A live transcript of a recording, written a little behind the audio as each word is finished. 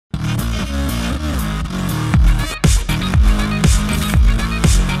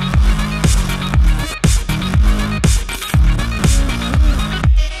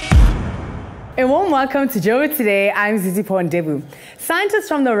welcome to Joburg Today. I'm Zizi Pondebu. Scientists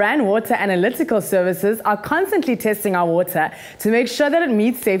from the Rand Water Analytical Services are constantly testing our water to make sure that it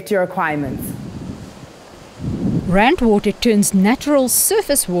meets safety requirements. Rand Water turns natural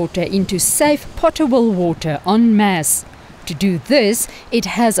surface water into safe potable water en masse. To do this, it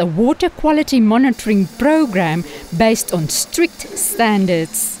has a water quality monitoring program based on strict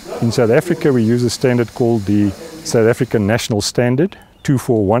standards. In South Africa, we use a standard called the South African National Standard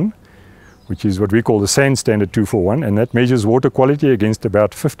 241, which is what we call the SAN Standard 241, and that measures water quality against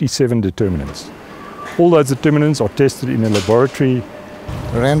about 57 determinants. All those determinants are tested in a laboratory.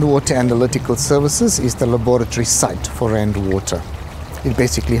 Rand Water Analytical Services is the laboratory site for Rand Water. It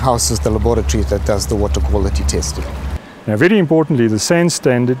basically houses the laboratory that does the water quality testing. Now, very importantly, the SAN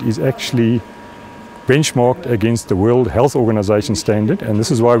standard is actually benchmarked against the World Health Organization standard, and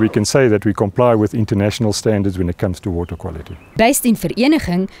this is why we can say that we comply with international standards when it comes to water quality. Based in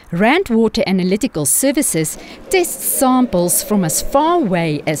Vereniging, Rand Water Analytical Services tests samples from as far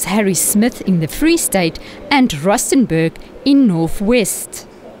away as Harry Smith in the Free State and Rustenburg in Northwest.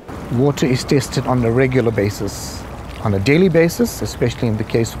 Water is tested on a regular basis, on a daily basis, especially in the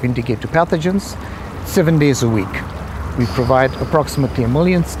case of indicator pathogens, 7 days a week. We provide approximately 1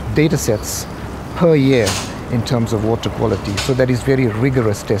 million data sets per year in terms of water quality. So that is very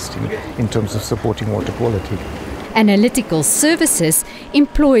rigorous testing in terms of supporting water quality. Analytical Services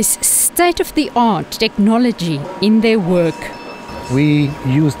employs state-of-the-art technology in their work. We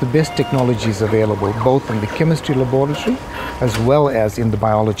use the best technologies available, both in the chemistry laboratory as well as in the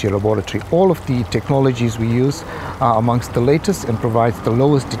biology laboratory. All of the technologies we use are amongst the latest and provides the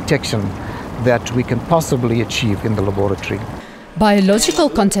lowest detection that we can possibly achieve in the laboratory. Biological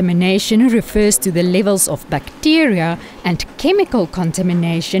contamination refers to the levels of bacteria, and chemical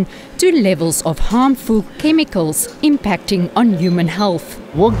contamination to levels of harmful chemicals impacting on human health.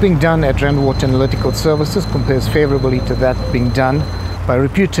 Work being done at Rand Water Analytical Services compares favorably to that being done by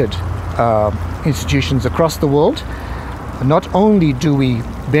reputed institutions across the world. Not only do we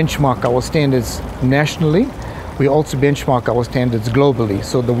benchmark our standards nationally, we also benchmark our standards globally.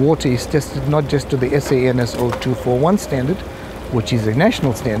 So the water is tested not just to the SANSO 241 standard, which is a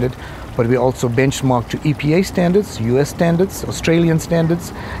national standard, but we also benchmark to EPA standards, US standards, Australian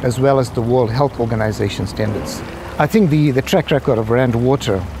standards, as well as the World Health Organization standards. I think the track record of Rand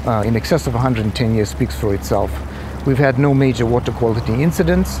Water in excess of 110 years speaks for itself. We've had no major water quality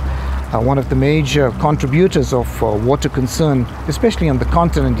incidents. One of the major contributors of water concern, especially on the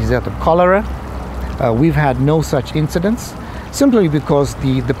continent, is that of cholera. We've had no such incidents, simply because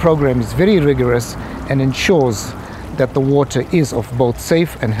the program is very rigorous and ensures that the water is of both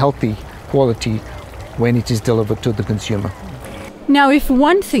safe and healthy quality when it is delivered to the consumer. Now, if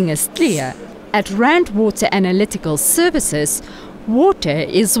one thing is clear, at Rand Water Analytical Services, water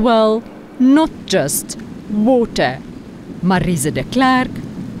is, well, not just water. Marisa de Klerk,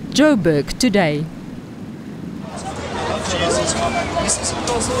 Joburg Today.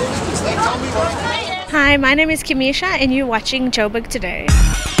 Hi, my name is Kimisha and you're watching Joburg Today.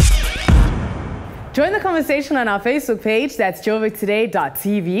 Join the conversation on our Facebook page, that's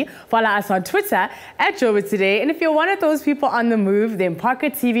joburgtoday.tv. Follow us on Twitter at Joburg Today. And if you're one of those people on the move, then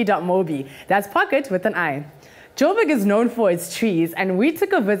pockettv.mobi. That's pocket with an I. Joburg is known for its trees, and we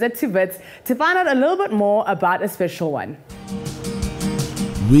took a visit to Wits to find out a little bit more about a special one.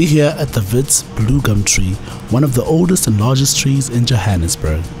 We're here at the Wits Blue Gum tree, one of the oldest and largest trees in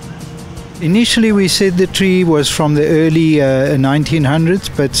Johannesburg. Initially we said the tree was from the early 1900s,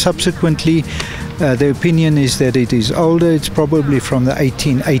 but subsequently the opinion is that it is older. It's probably from the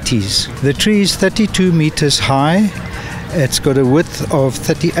 1880s. The tree is 32 meters high. It's got a width of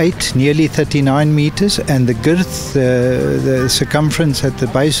 38, nearly 39 meters, and the girth, the circumference at the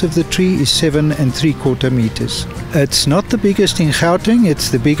base of the tree is 7 3/4 meters. It's not the biggest in Gauteng, it's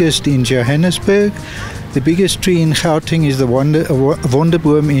the biggest in Johannesburg. The biggest tree in Gauteng is the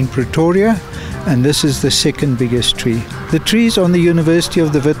Wonderboom in Pretoria, and this is the second biggest tree. The tree is on the University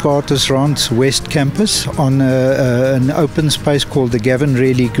of the Witwatersrand's West Campus on an open space called the Gavin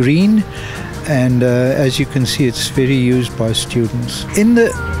Reilly Green, and as you can see, it's very used by students. In the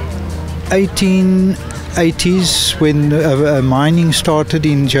 1880s, when mining started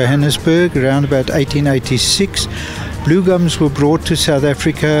in Johannesburg, around about 1886, blue gums were brought to South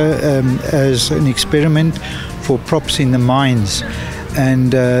Africa as an experiment for props in the mines,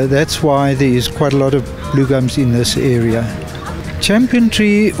 and that's why there is quite a lot of blue gums in this area. Champion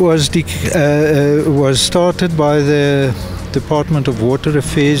Tree was started by the Department of Water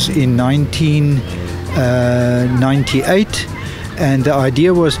Affairs in 1998, and the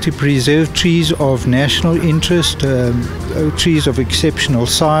idea was to preserve trees of national interest, trees of exceptional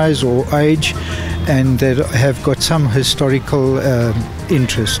size or age, and that have got some historical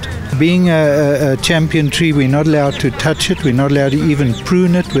interest. Being a champion tree, we're not allowed to touch it, we're not allowed to even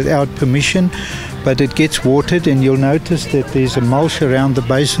prune it without permission, but it gets watered, and you'll notice that there's a mulch around the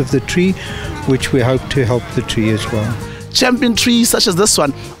base of the tree, which we hope to help the tree as well. Champion trees such as this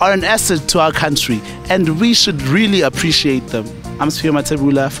one are an asset to our country, and we should really appreciate them. I'm Siphiwe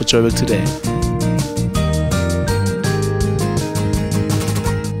Mathebula for Joburg Today.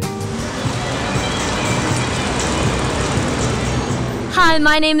 Hi,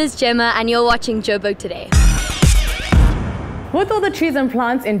 my name is Gemma and you're watching Joburg Today. With all the trees and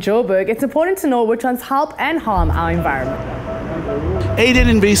plants in Joburg, it's important to know which ones help and harm our environment. Alien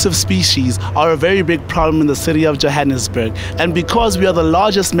invasive species are a very big problem in the city of Johannesburg, and because we are the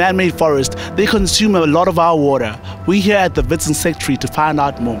largest man-made forest, they consume a lot of our water. We're here at the Wits Insectary to find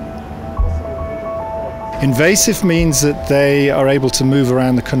out more. Invasive means that they are able to move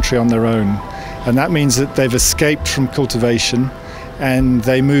around the country on their own, and that means that they've escaped from cultivation and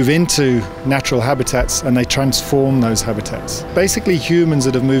they move into natural habitats and they transform those habitats. Basically, humans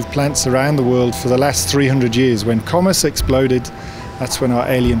that have moved plants around the world for the last 300 years. When commerce exploded, that's when our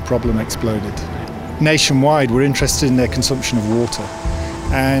alien problem exploded. Nationwide, we're interested in their consumption of water,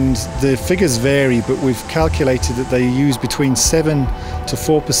 and the figures vary, but we've calculated that they use between 7 to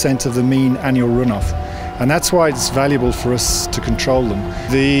 4% of the mean annual runoff. And that's why it's valuable for us to control them.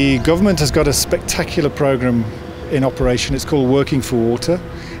 The government has got a spectacular program in operation. It's called Working for Water,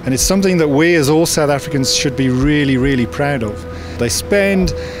 and it's something that we as all South Africans should be really, really proud of. They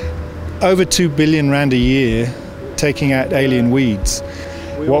spend over 2 billion rand a year taking out alien weeds.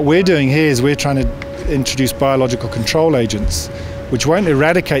 What we're doing here is we're trying to introduce biological control agents, which won't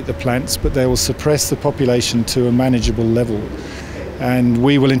eradicate the plants, but they will suppress the population to a manageable level. And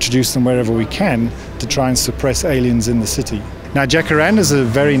we will introduce them wherever we can to try and suppress aliens in the city. Now, jacaranda is a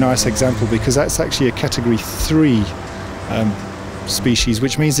very nice example because that's actually a category 3 species,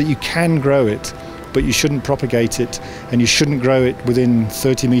 which means that you can grow it, but you shouldn't propagate it, and you shouldn't grow it within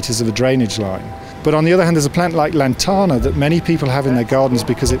 30 meters of a drainage line. But on the other hand, there's a plant like lantana that many people have in their gardens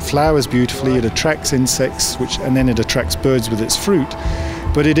because it flowers beautifully, it attracts insects, and then it attracts birds with its fruit.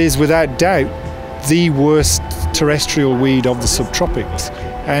 But it is without doubt the worst terrestrial weed of the subtropics.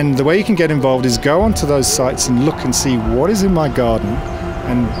 And the way you can get involved is go onto those sites and look and see what is in my garden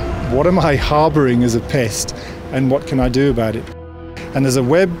and what am I harbouring as a pest and what can I do about it. And there's a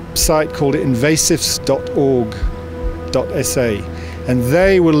website called invasives.org.sa, and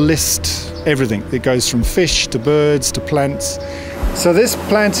they will list everything. It goes from fish to birds to plants. So this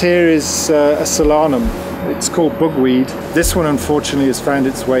plant here is a solanum. It's called bugweed. This one unfortunately has found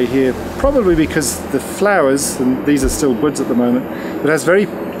its way here, probably because the flowers, and these are still buds at the moment, but it has very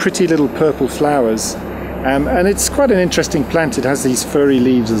pretty little purple flowers. And it's quite an interesting plant. It has these furry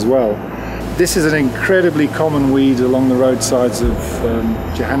leaves as well. This is an incredibly common weed along the roadsides of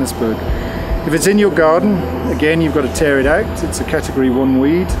Johannesburg. If it's in your garden, again, you've got to tear it out. It's a category 1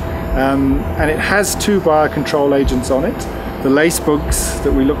 weed, and it has 2 biocontrol agents on it. The lace bugs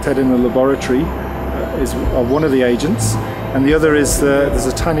that we looked at in the laboratory are one of the agents, and the other is there's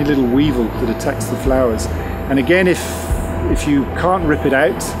a tiny little weevil that attacks the flowers. And again, if you can't rip it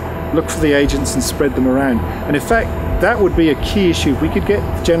out, look for the agents and spread them around. And in fact, that would be a key issue. If we could get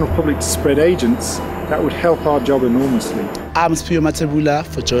the general public to spread agents, that would help our job enormously. I'm Siphiwe Mathebula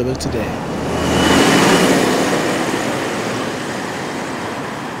for Joburg Today.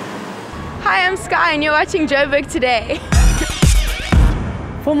 Hi, I'm Sky and you're watching Joburg Today.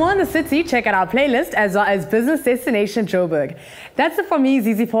 For more on the city, check out our playlist as well as Business Destination Joburg. That's it from me,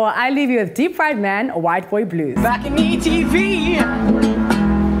 ZZ Paul. I leave you with Deep Fried Man, White Boy Blues. Back in ETV.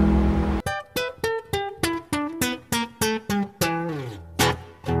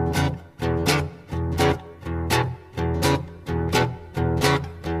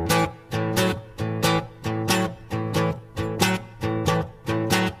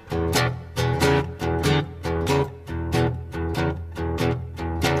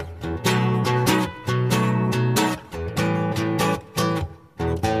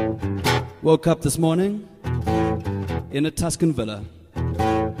 Woke up this morning in a Tuscan villa.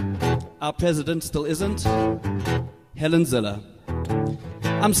 Our president still isn't Helen Zille.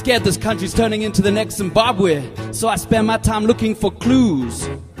 I'm scared this country's turning into the next Zimbabwe, so I spend my time looking for clues.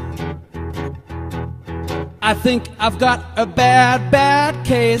 I think I've got a bad, bad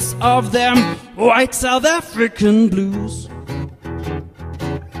case of them white South African blues.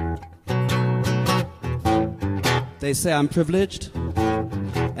 They say I'm privileged,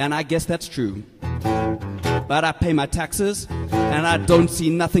 and I guess that's true. But I pay my taxes, and I don't see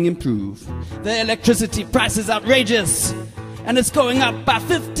nothing improve. The electricity price is outrageous, and it's going up by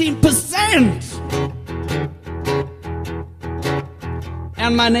 15%.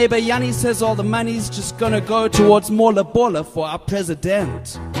 And my neighbor Yanni says all the money's just gonna go towards more Ebola for our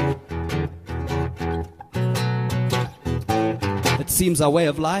president. It seems our way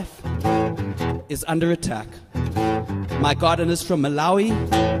of life is under attack. My garden is from Malawi,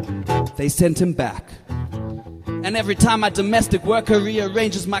 they sent him back. And every time my domestic worker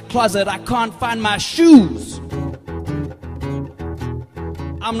rearranges my closet, I can't find my shoes.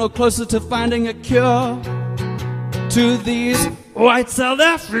 I'm no closer to finding a cure to these white South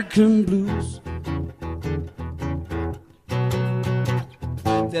African blues.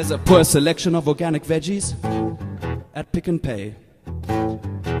 There's a poor selection of organic veggies at Pick and Pay.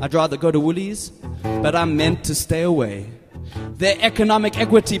 I'd rather go to Woolies, but I'm meant to stay away. Their economic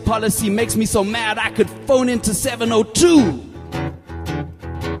equity policy makes me so mad I could phone into 702.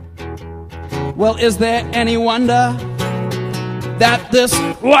 Well, is there any wonder that this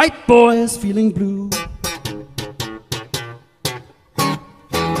white boy is feeling blue?